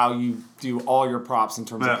dictate how you do all your props in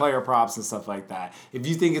terms of player props and stuff like that. If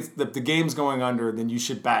you think the game's going under, then you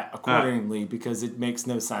should bet accordingly because it makes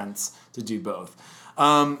no sense to do both.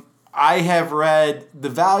 I have read the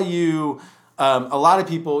value. A lot of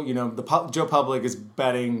people, Joe Public is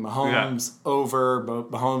betting Mahomes over,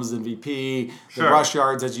 Mahomes MVP, the rush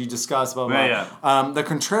yards, as you discussed, blah, blah, blah. The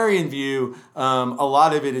contrarian view, a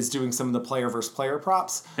lot of it is doing some of the player versus player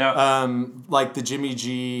props, like the Jimmy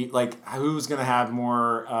G, like who's going to have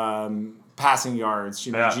more passing yards,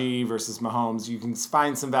 Jimmy G versus Mahomes. You can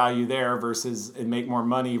find some value there and make more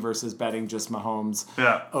money versus betting just Mahomes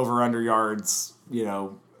over under yards,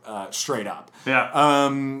 straight up.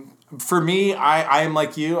 For me, I am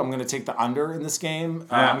like you. I'm going to take the under in this game.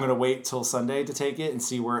 I'm going to wait till Sunday to take it and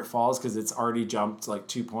see where it falls because it's already jumped like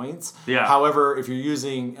 2 points. Yeah. However, if you're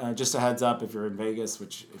using, just a heads up, if you're in Vegas,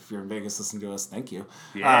 which if you're in Vegas, listen to us, thank you.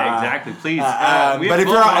 Yeah, exactly. Please. But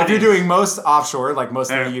if you're doing most offshore, like most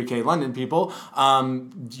of the UK, London people,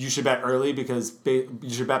 you should bet early because you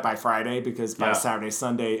should bet by Friday because by Saturday,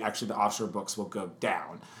 Sunday, actually the offshore books will go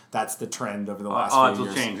down. that's the trend over the last odds few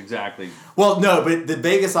will years. change, exactly. Well, no, but the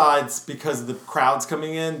Vegas odds, because of the crowds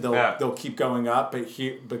coming in, Yeah. they'll keep going up. But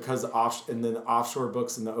because and then the offshore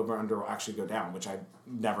books and the over under will actually go down, which I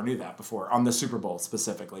never knew that before on the Super Bowl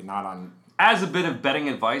specifically, not on. As a bit of betting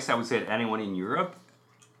advice, I would say to anyone in Europe,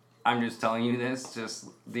 I'm just telling you this, just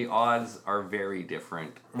the odds are very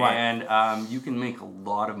different. Right. And you can make a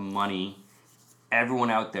lot of money,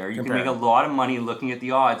 everyone out there, you can make a Comparing. lot of money looking at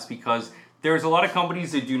the odds because there's a lot of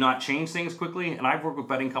companies that do not change things quickly. And I've worked with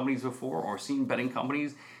betting companies before or seen betting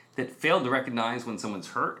companies that fail to recognize when someone's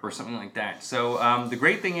hurt or something like that. So the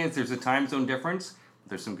great thing is there's a time zone difference.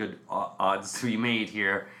 There's some good odds to be made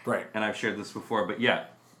here. Right. And I've shared this before, but yeah.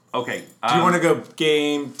 Okay. Do you want to go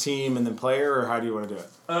game, team, and then player, or how do you want to do it?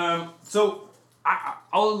 So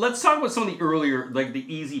let's talk about some of the earlier, like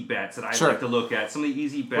the easy bets that I Sure. like to look at. Some of the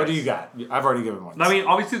easy bets. What do you got? I've already given one. I mean,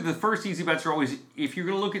 obviously, the first easy bets are always, if you're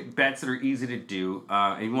going to look at bets that are easy to do,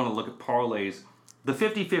 and you want to look at parlays, the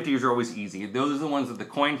 50-50s are always easy. Those are the ones with the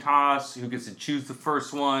coin toss, who gets to choose the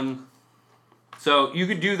first one. So you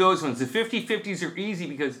could do those ones. The 50-50s are easy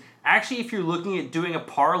because actually, if you're looking at doing a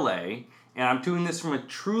parlay, and I'm doing this from a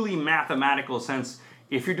truly mathematical sense,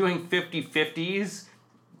 if you're doing 50-50s,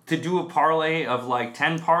 to do a parlay of like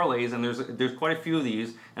 10 parlays, and there's quite a few of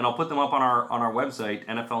these, and I'll put them up on our website,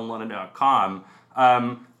 nflinlondon.com,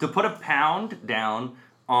 to put a pound down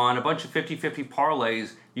on a bunch of 50-50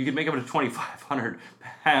 parlays, you could make up to 2,500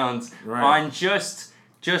 pounds Right. on just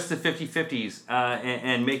the 50-50s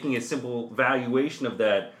and making a simple valuation of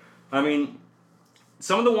that. I mean,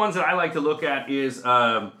 some of the ones that I like to look at is,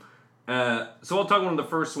 so I'll talk one of the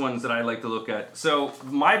first ones that I like to look at. So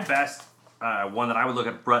my best one that I would look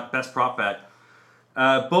at, best prop bet,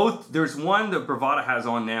 there's one that Bravada has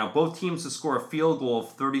on now. Both teams to score a field goal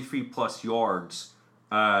of 33 plus yards.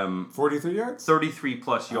 43 yards? 33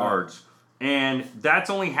 plus yards. And that's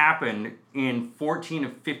only happened in 14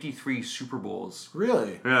 of 53 Super Bowls.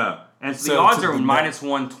 Really? Yeah. And so So the odds to are the minus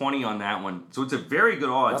 120 on that one. So it's a very good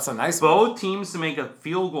odds. That's a nice one. Both teams to make a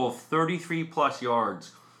field goal of 33 plus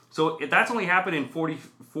yards. So that's only happened in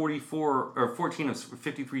 44 or 14 of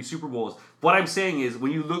 53 Super Bowls. What I'm saying is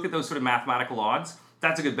when you look at those sort of mathematical odds,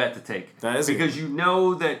 that's a good bet to take. That is because you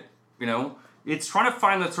know that, it's trying to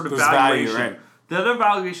find that sort of There's value, valuation. right. The other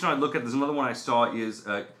valuation I'd look at, there's another one I saw is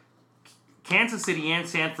Kansas City and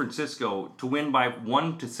San Francisco to win by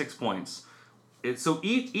 1 to 6 points. So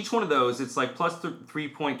each one of those, it's like plus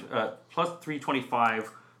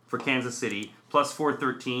 325 for Kansas City, plus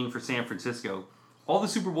 413 for San Francisco. All the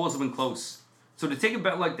Super Bowls have been close. So to take a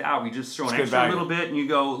bet like that, we just throw an good extra value. little bit and you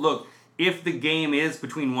go, look, if the game is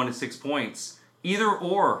between 1 to 6 points, either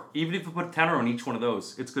or, even if you put a tenner on each one of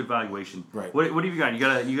those, it's good valuation. Right. What have you got? You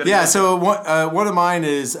got Yeah, so one of mine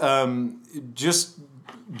is just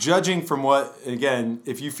judging from what, again,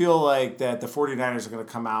 if you feel like that the 49ers are going to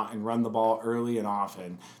come out and run the ball early and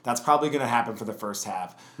often, that's probably going to happen for the first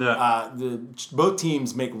half. Yeah. Both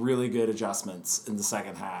teams make really good adjustments in the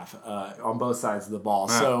second half on both sides of the ball.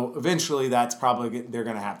 Yeah. So eventually that's probably, they're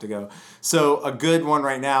going to have to go. So a good one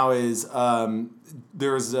right now is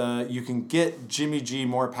you can get Jimmy G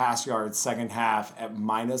more pass yards second half at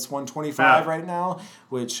minus 125 right now,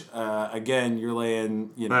 which again you're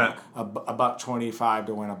laying a buck 25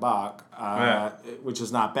 to win a buck, which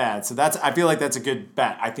is not bad. So I feel like that's a good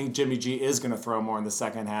bet. I think Jimmy G is going to throw more in the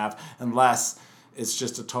second half unless it's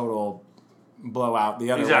just a total blowout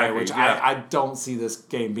the other way, which I don't see this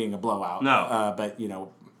game being a blowout. No, but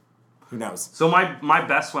who knows? So my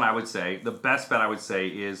best one, I would say, the best bet I would say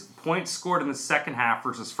is points scored in the second half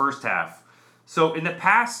versus first half. So in the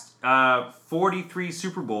past 43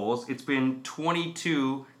 Super Bowls, it's been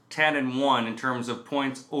 22, 10, and 1 in terms of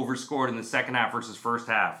points overscored in the second half versus first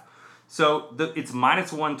half. So it's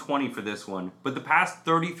minus 120 for this one. But the past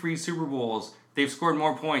 33 Super Bowls, they've scored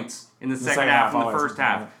more points in the second half than the first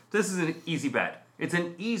half. This is an easy bet. It's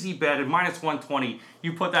an easy bet at minus 120.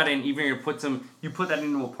 You put that in, even if you put that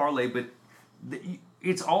into a parlay, but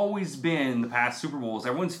it's always been the past Super Bowls.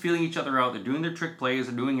 Everyone's feeling each other out. They're doing their trick plays.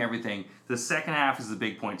 They're doing everything. The second half is the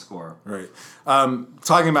big point scorer. Right.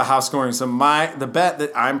 Talking about house scoring, so the bet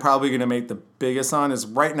that I'm probably going to make the biggest on is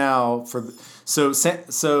right now so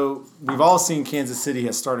we've all seen Kansas City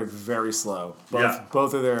has started very slow.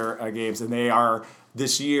 Both of their games, and they are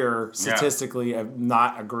this year statistically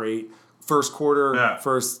not a great first quarter,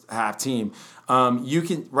 first half team. You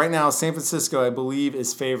can right now. San Francisco, I believe,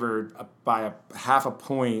 is favored by a half a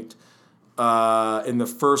point in the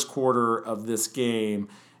first quarter of this game,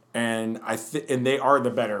 and and they are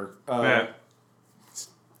the better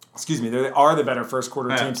excuse me, they are the better first quarter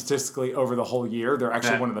Yeah. team statistically over the whole year. They're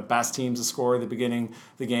actually one of the best teams to score at the beginning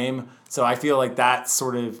of the game. So I feel like that's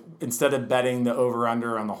sort of, instead of betting the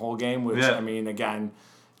over-under on the whole game, which, I mean, again,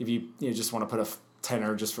 if you just want to put a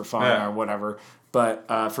tenner just for fun or whatever. But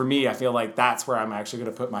for me, I feel like that's where I'm actually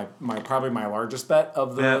going to put my probably my largest bet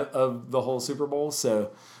of the whole Super Bowl.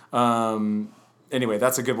 So anyway,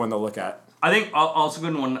 that's a good one to look at. I think also a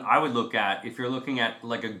good one I would look at, if you're looking at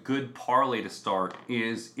like a good parlay to start,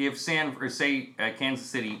 is if Kansas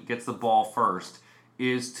City gets the ball first,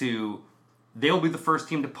 they will be the first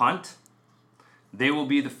team to punt. They will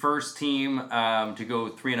be the first team to go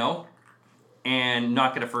 3-0 and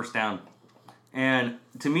not get a first down. And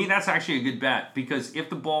to me, that's actually a good bet, because if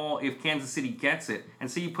Kansas City gets it, and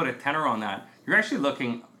say you put a tenner on that, you're actually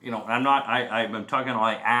looking, I'm talking all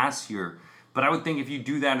ass here, but I would think if you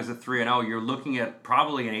do that as a 3-0, you're looking at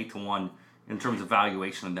probably an 8-1 in terms of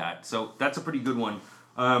valuation of that. So that's a pretty good one.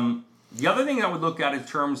 The other thing I would look at in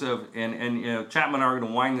terms of, and Chapman and I are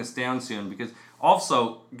going to wind this down soon, because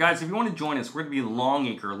also, guys, if you want to join us, we're going to be in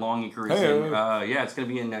Longacre. Longacre is it's going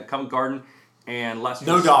to be in Covent Garden and Leicester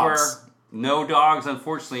Square. Dogs. No dogs,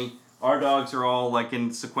 unfortunately. Our dogs are all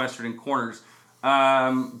sequestered in corners.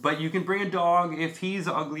 But you can bring a dog if he's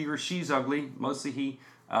ugly or she's ugly. Mostly he.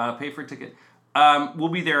 Pay for a ticket. We'll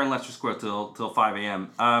be there in Leicester Square till 5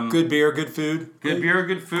 a.m. Good beer, good food. Good beer,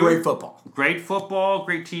 good food. Great football. Great football,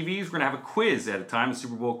 great TVs. We're going to have a quiz at a time, a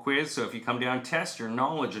Super Bowl quiz. So if you come down, test your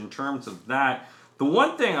knowledge in terms of that. The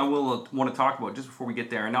one thing I will want to talk about just before we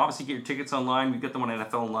get there, and obviously get your tickets online. We've got them on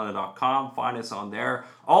NFLinlondon.com. Find us on there.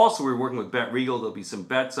 Also, we're working with BetRegal. Therell be some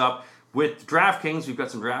bets up. With DraftKings, we've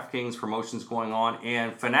got some DraftKings promotions going on.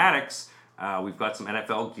 And Fanatics, we've got some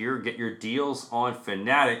NFL gear. Get your deals on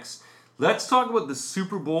Fanatics. Let's talk about the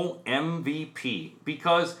Super Bowl MVP.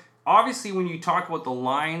 Because obviously when you talk about the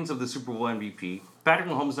lines of the Super Bowl MVP, Patrick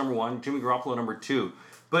Mahomes number 1, Jimmy Garoppolo number 2.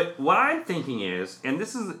 But what I'm thinking is, and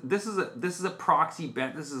this is a proxy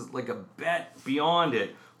bet. This is like a bet beyond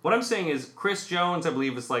it. What I'm saying is Chris Jones, I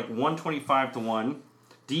believe, is like 125-1.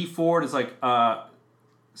 D Ford is like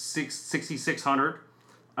 6,600.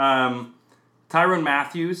 Tyrann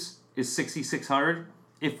Mathieu is 6,600.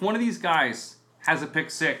 If one of these guys has a pick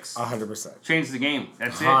six, 100%, change the game.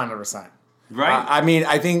 That's it. 100%. Right?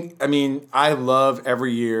 I love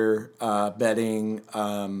every year betting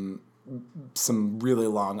some really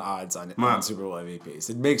long odds on Super Bowl MVPs.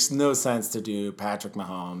 It makes no sense to do Patrick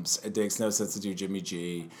Mahomes. It makes no sense to do Jimmy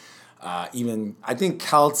G. Even I think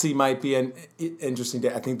Kelce might be an interesting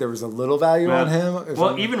day. I think there was a little value on him.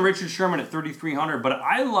 Well, even Richard Sherman at 3,300, but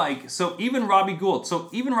even Robbie Gould. So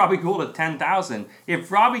even Robbie Gould at 10,000.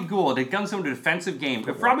 If Robbie Gould, it comes to a defensive game.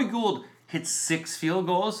 If Robbie Gould hits 6 field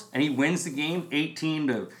goals and he wins the game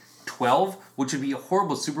 18-12, which would be a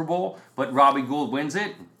horrible Super Bowl, but Robbie Gould wins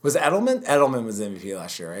it. Was Edelman? Edelman was the MVP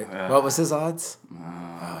last year, right? What was his odds?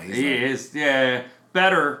 He is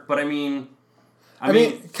better, but I mean,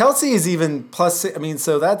 Kelce is even plus.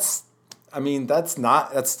 That's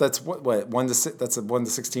what 1 to 6. That's a 1 to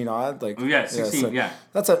 16 odd. 16.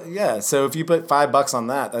 So if you put $5 on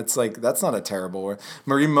that, that's not a terrible one.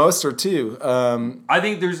 Marie Mostert too. I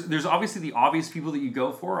think there's obviously the obvious people that you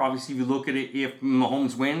go for. Obviously, if you look at it, if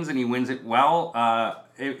Mahomes wins and he wins it well,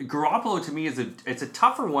 Garoppolo to me it's a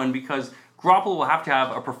tougher one because Garoppolo will have to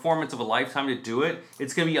have a performance of a lifetime to do it.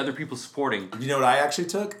 It's going to be other people supporting. You know what I actually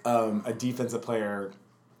took? A defensive player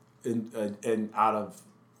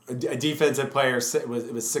a defensive player, it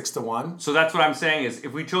was 6-1. So that's what I'm saying is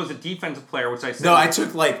if we chose a defensive player, which I said. No, I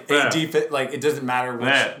took it doesn't matter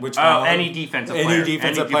which one. Any defensive player. Any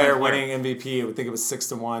defensive player winning MVP. I think it was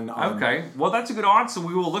 6-1. Okay, well that's a good odds. So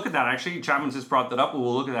we will look at that. Actually, Chapman just brought that up. We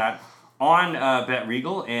will look at that on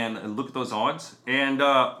BetRegal and look at those odds. And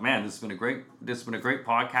man, this has been a great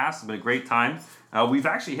podcast. It's been a great time. We've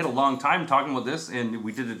actually hit a long time talking about this, and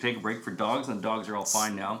we did take a break for dogs, and the dogs are all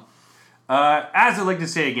fine now. As I like to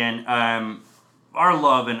say again, our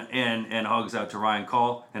love and hugs out to Ryan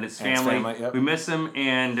Call and his family. Yep. We miss him,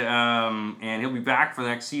 and he'll be back for the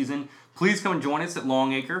next season. Please come and join us at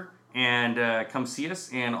Longacre and come see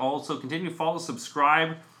us, and also continue to follow,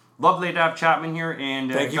 subscribe. Lovely to have Chapman here,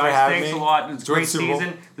 and thanks a lot. It's a great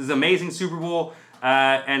season. This is an amazing Super Bowl,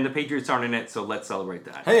 and the Patriots aren't in it, so let's celebrate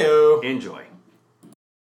that. Hey-o. Enjoy.